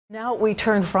Now we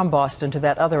turn from Boston to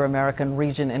that other American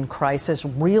region in crisis,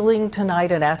 reeling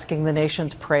tonight and asking the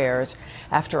nation's prayers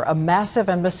after a massive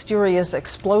and mysterious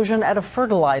explosion at a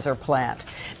fertilizer plant.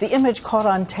 The image caught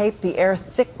on tape, the air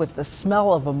thick with the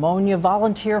smell of ammonia,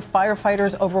 volunteer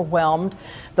firefighters overwhelmed.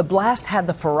 The blast had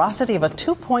the ferocity of a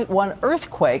 2.1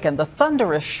 earthquake, and the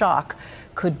thunderous shock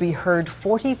could be heard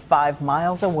 45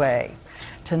 miles away.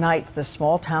 Tonight, the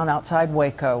small town outside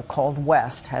Waco, called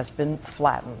West, has been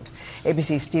flattened.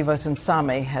 ABC's Steve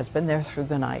Osinsame has been there through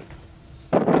the night.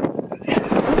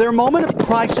 Their moment of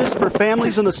crisis for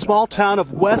families in the small town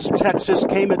of West, Texas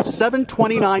came at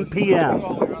 7:29 p.m.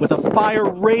 with a fire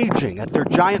raging at their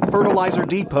giant fertilizer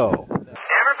depot. Everybody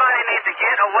needs to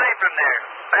get away from there.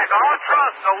 Back all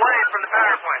trucks away from the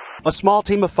power plant. A small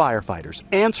team of firefighters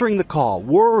answering the call,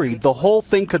 worried the whole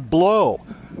thing could blow.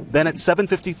 Then at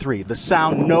 7:53, the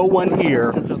sound no one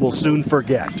here will soon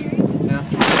forget.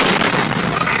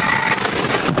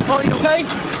 Oh, you okay?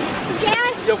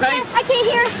 Dad? You okay? I can't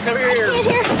hear. Come here. I can't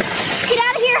hear. Get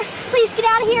out of here. Please get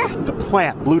out of here. The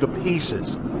plant blew to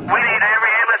pieces. We need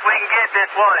every ambulance we can get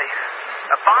this way.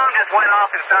 A bomb just went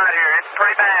off inside here. It's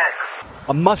pretty bad.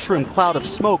 A mushroom cloud of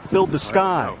smoke filled the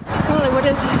sky. Holy, what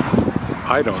is it?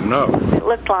 I don't know. It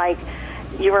looked like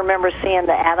you remember seeing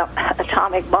the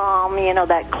atomic bomb, you know,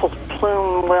 that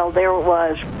plume. Well, there it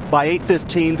was. By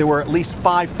 8:15, there were at least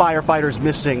 5 firefighters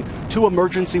missing, 2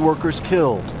 emergency workers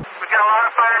killed. We got a lot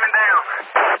of firemen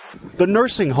down. The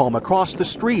nursing home across the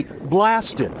street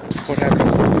blasted. What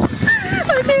happened?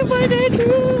 I can't find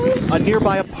it. A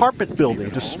nearby apartment building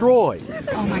destroyed.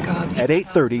 Oh, my God. At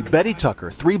 8:30, Betty Tucker,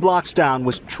 3 blocks down,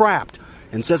 was trapped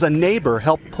and says a neighbor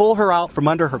helped pull her out from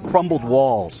under her crumbled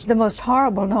walls. The most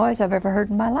horrible noise I've ever heard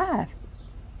in my life.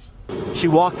 She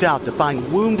walked out to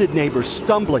find wounded neighbors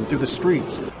stumbling through the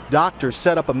streets. Doctors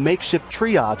set up a makeshift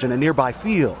triage in a nearby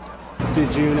field.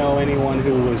 Did you know anyone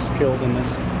who was killed in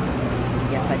this?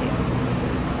 Yes, I do.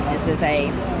 This is a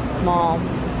small,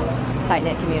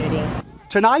 tight-knit community.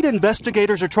 Tonight,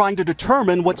 investigators are trying to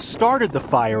determine what started the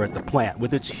fire at the plant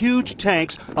with its huge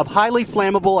tanks of highly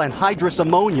flammable anhydrous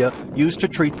ammonia used to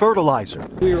treat fertilizer.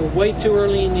 We are way too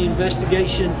early in the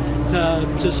investigation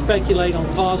to speculate on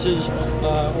causes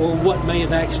or what may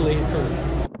have actually occurred.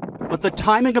 But the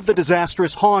timing of the disaster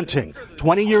is haunting.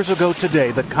 20 years ago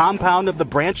today, the compound of the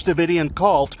Branch Davidian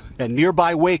cult in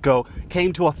nearby Waco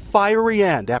came to a fiery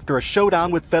end after a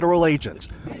showdown with federal agents.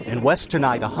 In West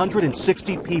tonight,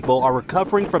 160 people are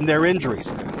recovering from their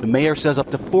injuries. The mayor says up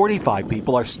to 45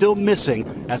 people are still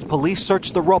missing as police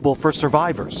search the rubble for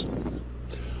survivors.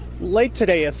 Late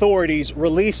today, authorities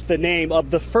released the name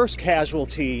of the first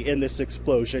casualty in this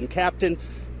explosion, Captain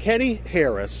Kenny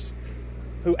Harris,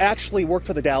 who actually worked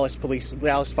for the Dallas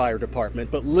Fire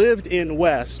Department, but lived in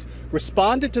West,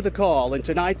 responded to the call, and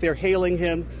tonight they're hailing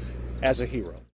him as a hero.